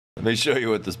Let me show you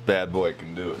what this bad boy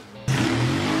can do.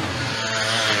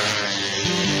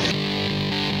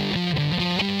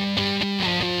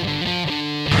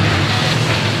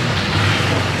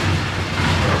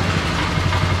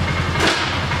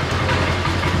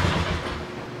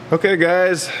 Okay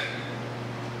guys,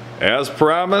 as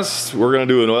promised, we're going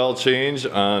to do an oil change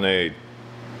on a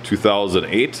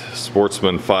 2008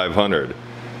 Sportsman 500.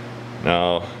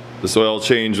 Now, this oil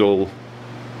change will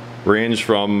range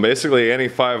from basically any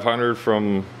 500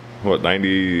 from what,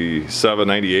 97,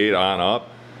 98 on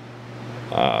up.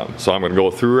 So I'm going to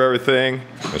go through everything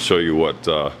and show you what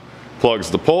plugs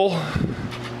to pull.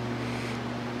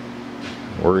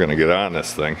 We're going to get on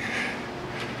this thing.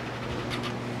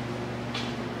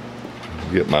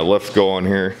 Get my lift going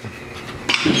here.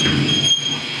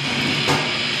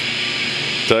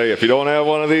 Tell you, if you don't have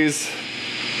one of these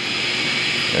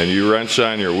and you wrench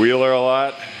on your wheeler a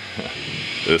lot,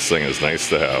 this thing is nice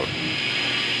to have.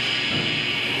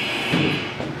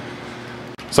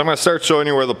 So I'm going to start showing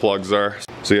you where the plugs are.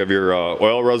 So you have your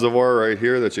oil reservoir right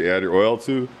here that you add your oil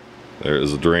to.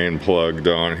 There's a drain plug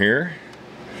down here.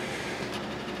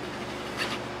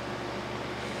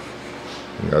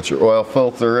 You got your oil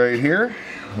filter right here.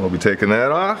 We'll be taking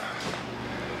that off.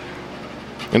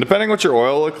 And depending what your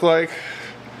oil looks like,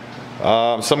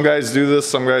 some guys do this,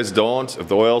 some guys don't. If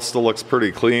the oil still looks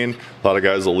pretty clean, a lot of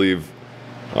guys will leave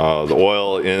the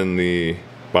oil in the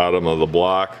bottom of the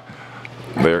block.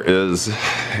 There is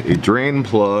a drain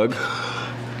plug.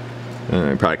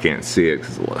 You probably can't see it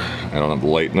because I don't have the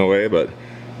light in the way, but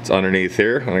it's underneath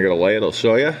here. When I get a light, I'll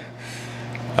show you.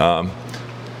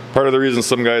 Part of the reason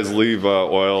some guys leave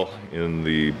oil in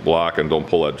the block and don't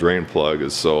pull that drain plug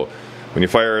is so when you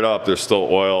fire it up, there's still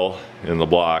oil in the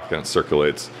block and it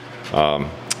circulates. I've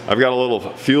got a little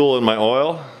fuel in my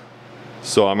oil,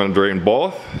 so I'm going to drain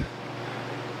both.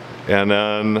 And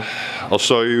then I'll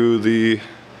show you the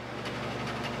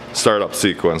startup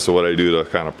sequence of what I do to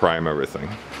kind of prime everything.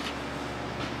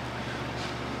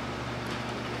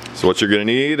 So what you're going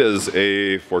to need is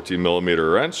a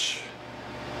 14mm wrench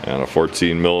and a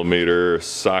 14mm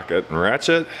socket and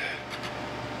ratchet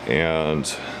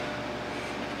and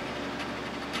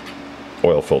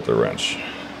oil filter wrench.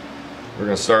 We're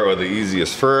going to start with the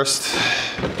easiest first.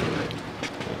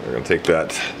 We're going to take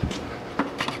that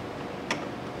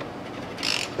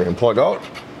drain plug out.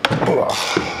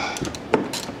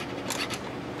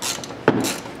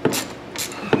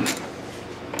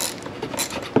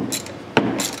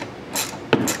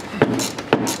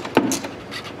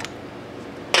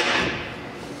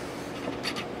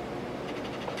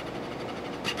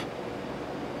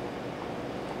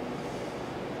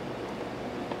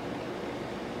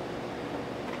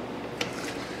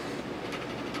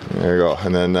 There you go,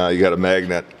 and then you got a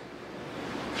magnet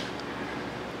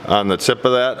on the tip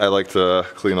of that. I like to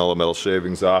clean all the metal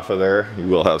shavings off of there. You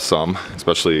will have some,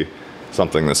 especially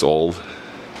something this old.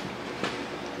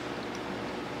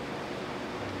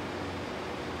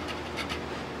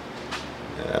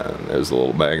 And there's a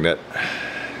little magnet.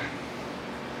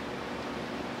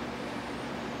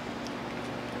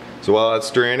 So while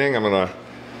that's draining, I'm gonna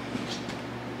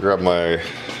grab my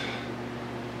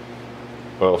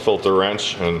oil filter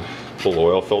wrench and pull the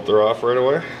oil filter off right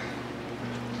away.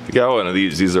 If you got one of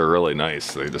these are really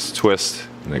nice. They just twist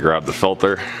and they grab the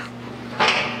filter.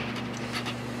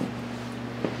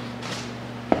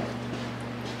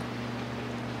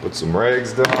 Put some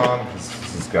rags down.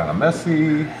 This is kind of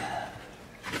messy.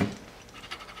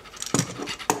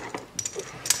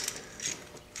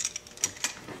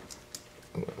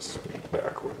 Let's swing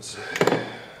backwards.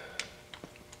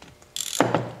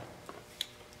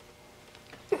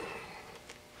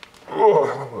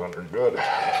 Oh, under good.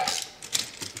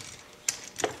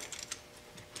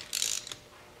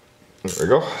 There we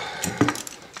go.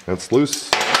 That's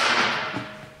loose.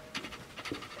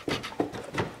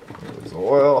 There's the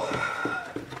oil.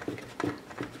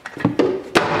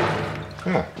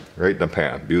 Yeah, right in the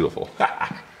pan. Beautiful.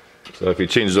 So if you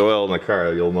change the oil in the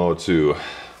car, you'll know too.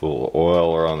 A little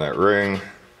oil around that ring.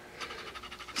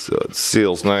 So it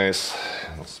seals nice.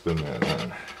 I'll spin that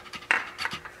in.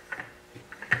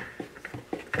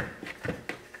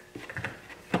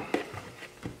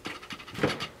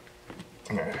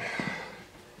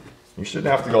 You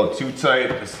shouldn't have to go too tight.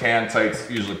 This hand tight's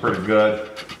usually pretty good.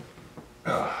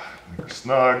 Make her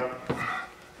snug.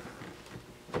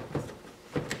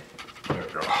 There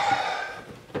we go.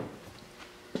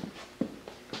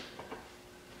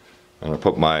 I'm gonna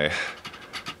put my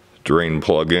drain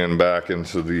plug in back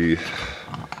into the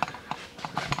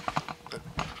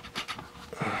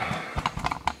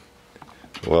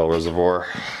well reservoir.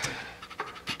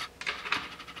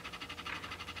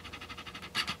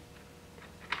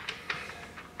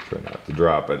 Try not to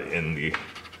drop it in the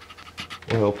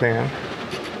oil pan.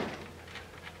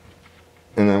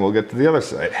 And then we'll get to the other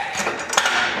side.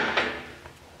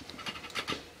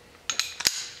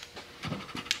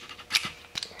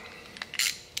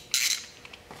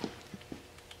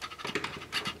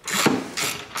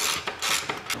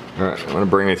 Alright, I'm going to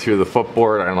bring it through the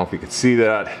footboard. I don't know if you can see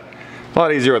that. A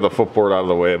lot easier with the footboard out of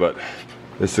the way, but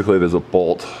basically there's a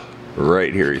bolt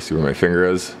right here. You see where my finger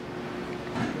is?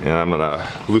 And I'm going to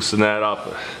loosen that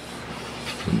up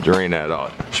and drain that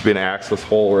out. There should be an access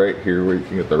hole right here where you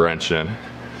can get the wrench in.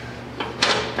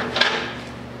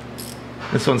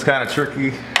 This one's kind of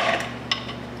tricky.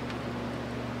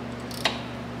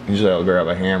 Usually I'll grab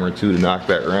a hammer too to knock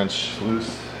that wrench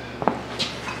loose.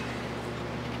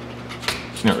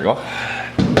 There we go.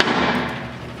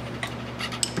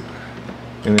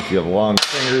 And if you have long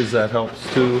fingers, that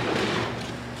helps too.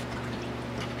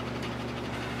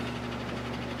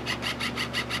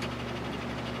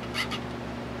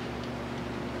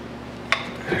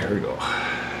 There we go.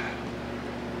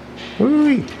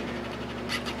 Woo-wee.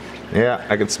 Yeah,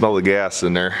 I can smell the gas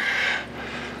in there.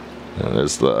 And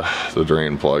there's the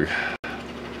drain plug.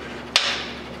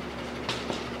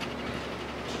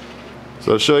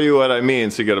 So I'll show you what I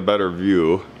mean so you get a better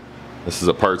view. This is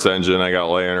a parts engine I got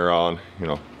laying around. You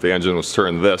know, if the engine was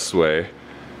turned this way,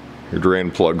 your drain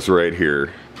plug's right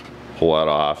here. Pull that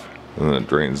off, and then it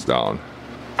drains down.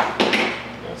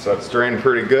 So that's drained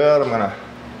pretty good. I'm gonna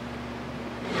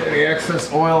get the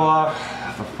excess oil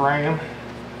off the frame.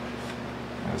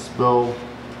 I spilled.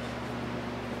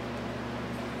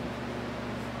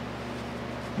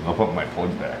 I'll put my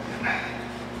plug back in.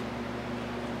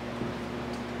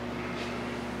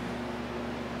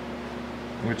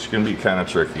 Which can be kind of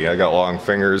tricky. I got long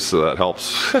fingers, so that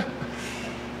helps. You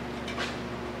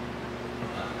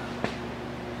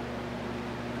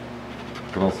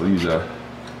can also use a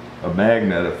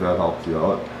magnet if that helps you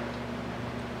out.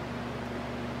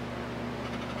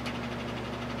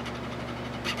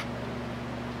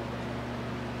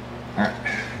 Alright,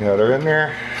 got her in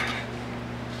there.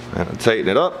 And tighten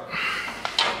it up.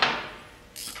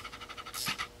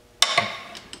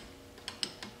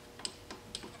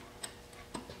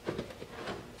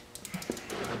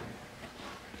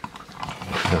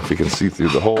 If you can see through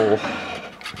the hole.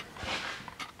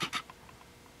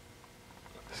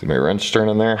 See my wrench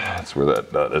turning there? That's where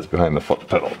that nut is, behind the foot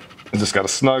pedal. You just gotta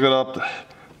snug it up.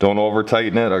 Don't over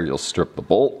tighten it or you'll strip the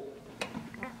bolt.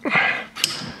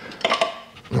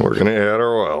 And we're gonna add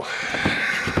our oil.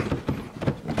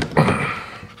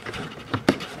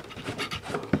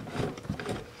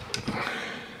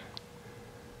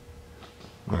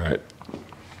 Alright.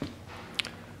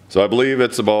 So I believe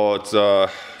it's about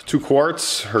 2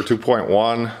 quarts or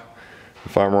 2.1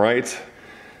 if I'm right.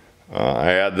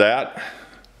 I add that.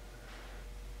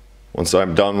 Once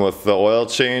I'm done with the oil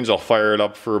change, I'll fire it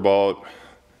up for about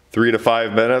 3 to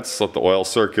 5 minutes, let the oil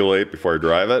circulate before I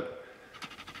drive it.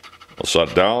 I'll shut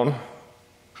it down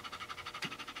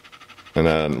and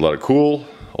then let it cool.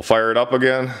 I'll fire it up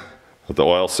again, let the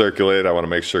oil circulate. I want to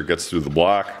make sure it gets through the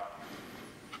block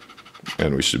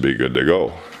and we should be good to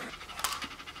go.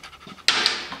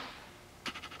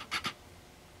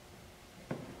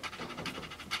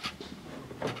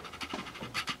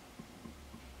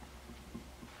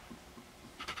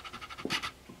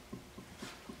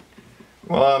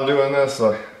 While I'm doing this,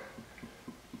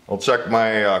 I'll check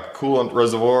my coolant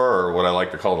reservoir, or what I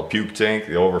like to call the puke tank,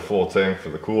 the overflow tank for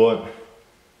the coolant.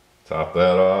 Top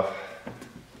that off.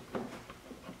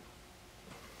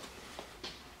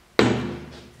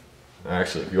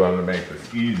 Actually, if you wanted to make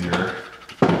this easier,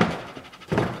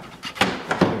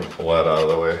 pull that out of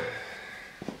the way.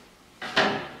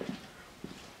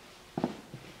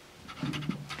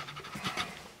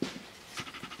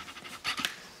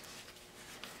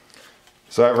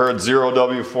 So I've heard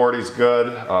 0W40 is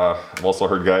good. I've also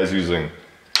heard guys using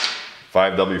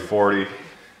 5W40.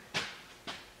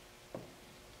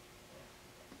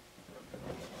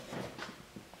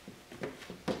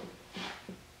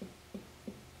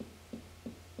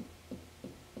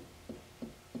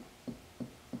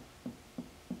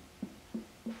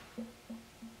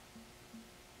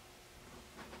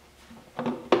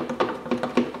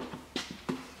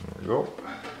 There we go.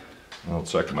 I'll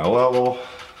check my level.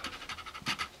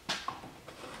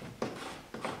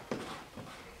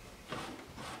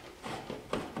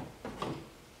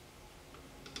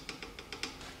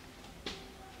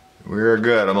 We're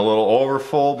good. I'm a little over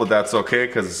full, but that's okay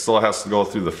because it still has to go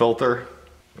through the filter.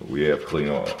 We have clean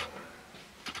oil.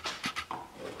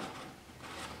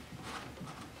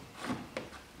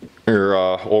 Your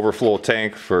overflow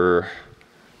tank for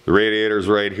the radiator's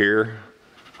right here.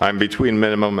 I'm between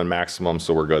minimum and maximum,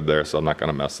 so we're good there, so I'm not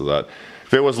gonna mess with that.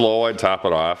 If it was low, I'd top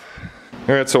it off.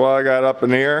 All right, so while I got up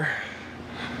in here,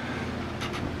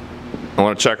 I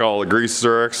want to check all the grease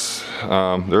zerks.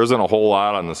 There isn't a whole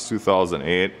lot on this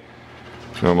 2008.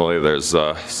 Normally there's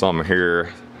some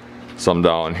here, some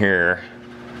down here.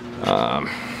 I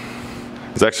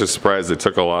was actually surprised they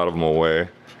took a lot of them away.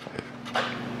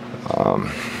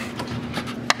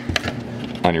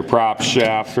 On your prop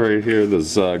shaft right here,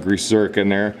 there's grease zerk in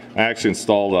there. I actually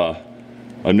installed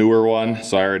a newer one,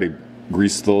 so I already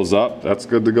greased those up. That's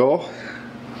good to go.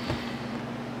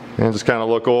 And just kind of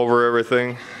look over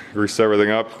everything, grease everything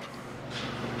up.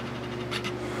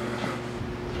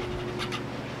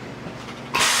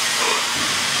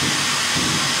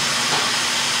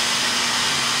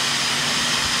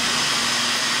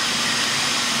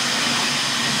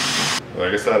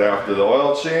 Like I said, after the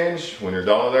oil change, when you're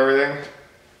done with everything,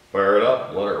 fire it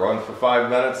up, let it run for 5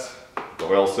 minutes, the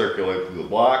oil circulate through the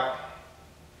block.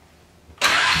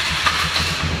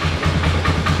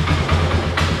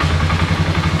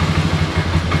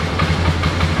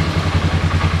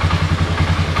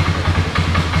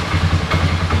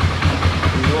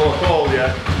 It's a little cold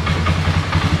yet.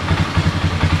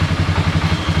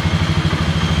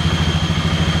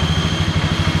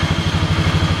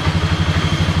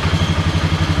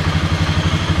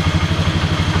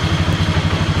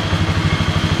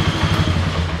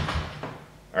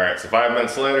 Alright, so 5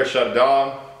 minutes later, shut it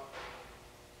down,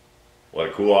 let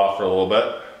it cool off for a little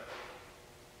bit,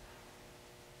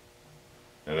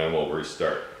 and then we'll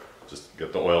restart. Just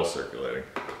get the oil circulating.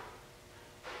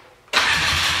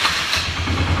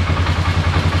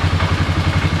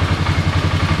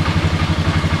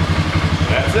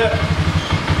 That's it.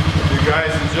 If you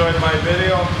guys enjoyed my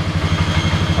video,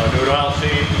 I'll do an oil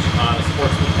change on the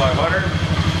Sportsman 500.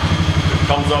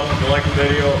 Thumbs up if you like the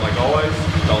video, like always.